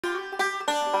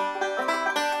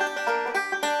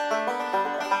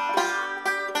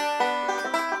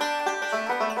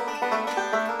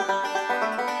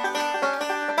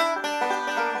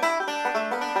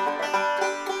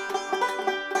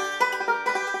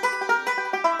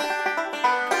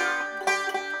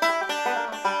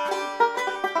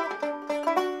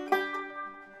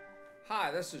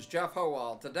this is Geoff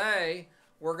Hohwald. Today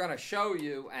we're going to show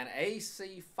you an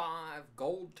AC-5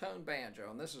 Goldtone banjo,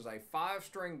 and this is a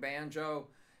 5-string banjo,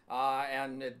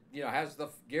 and it has the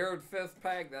geared 5th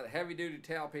peg, that heavy-duty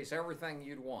tailpiece, everything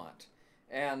you'd want.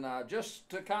 And just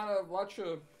to kind of let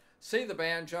you see the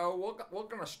banjo, we're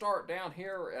going to start down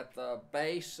here at the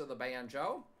base of the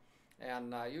banjo,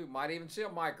 and you might even see a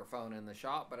microphone in the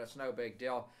shop, but it's no big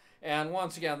deal. And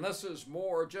once again, this is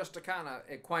more just to kind of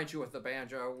acquaint you with the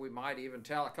banjo. We might even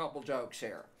tell a couple jokes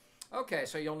here. Okay,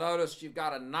 so you'll notice you've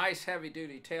got a nice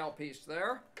heavy-duty tailpiece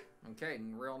there. Okay,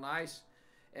 and real nice.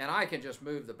 And I can just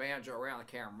move the banjo around.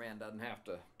 The cameraman doesn't have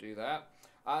to do that.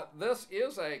 This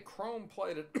is a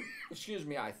chrome-plated, excuse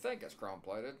me, I think it's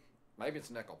chrome-plated. Maybe it's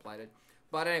nickel-plated.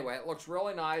 But anyway, it looks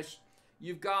really nice.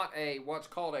 You've got what's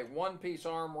called a one-piece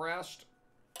armrest.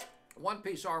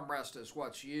 One-piece armrest is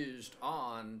what's used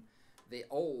on the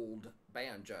old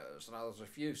banjos. Now,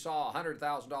 if you saw a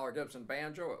 $100,000 Gibson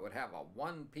banjo, it would have a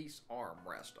one-piece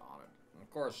armrest on it. And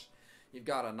of course, you've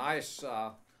got a nice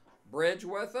bridge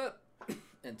with it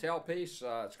and tailpiece.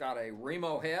 It's got a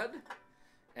Remo head,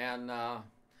 and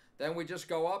then we just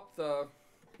go up the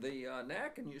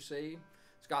neck, and you see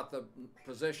it's got the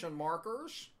position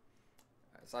markers.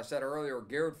 As I said earlier,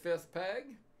 geared 5th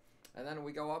peg. And then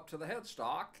we go up to the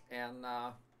headstock, and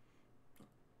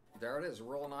there it is, a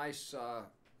real nice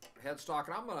headstock.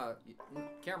 And I'm going to,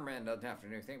 cameraman doesn't have to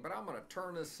do anything, but I'm going to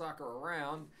turn this sucker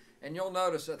around, and you'll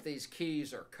notice that these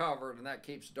keys are covered, and that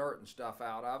keeps dirt and stuff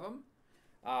out of them.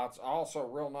 It's also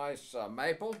real nice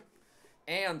maple.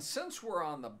 And since we're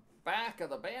on the back of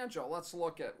the banjo, let's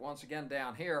look at, once again,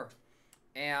 down here.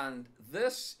 And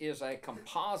this is a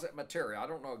composite material. I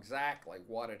don't know exactly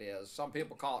what it is. Some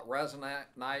people call it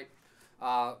resonite.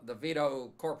 The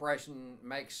Vito Corporation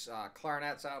makes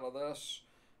clarinets out of this.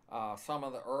 Some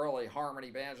of the early harmony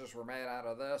banjos were made out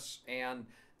of this. And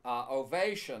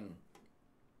Ovation,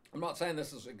 I'm not saying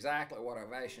this is exactly what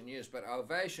Ovation used, but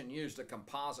Ovation used a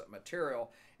composite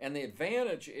material. And the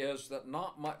advantage is that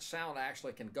not much sound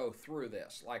actually can go through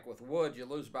this. Like with wood, you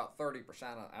lose about 30%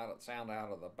 of sound out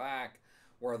of the back,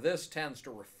 where this tends to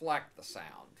reflect the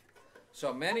sound.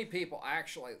 So many people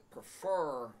actually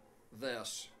prefer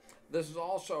this. This is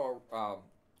also,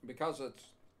 because it's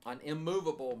an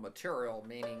immovable material,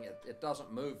 meaning it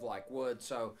doesn't move like wood,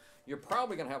 so you're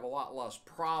probably going to have a lot less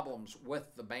problems with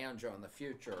the banjo in the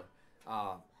future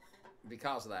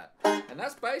because of that. And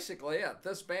that's basically it.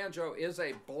 This banjo is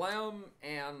a blem,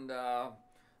 and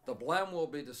the blem will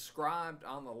be described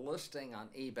on the listing on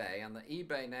eBay, and the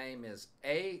eBay name is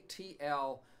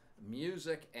ATL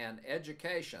Music and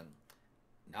Education.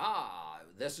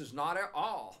 This is not at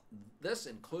all. This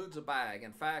includes a bag.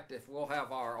 In fact, if we'll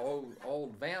have our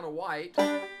old Vanna White,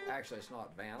 actually it's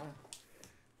not Vanna,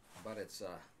 but it's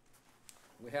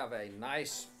we have a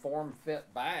nice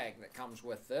form-fit bag that comes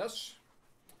with this.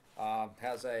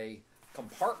 Has a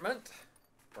compartment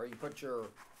where you put your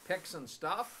picks and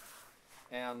stuff,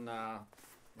 and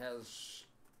has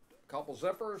a couple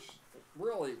zippers.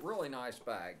 Really nice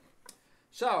bag.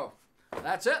 So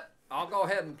that's it. I'll go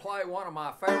ahead and play one of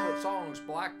my favorite songs,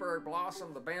 Blackberry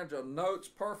Blossom. The banjo notes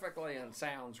perfectly and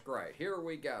sounds great. Here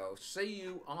we go. See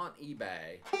you on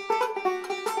eBay.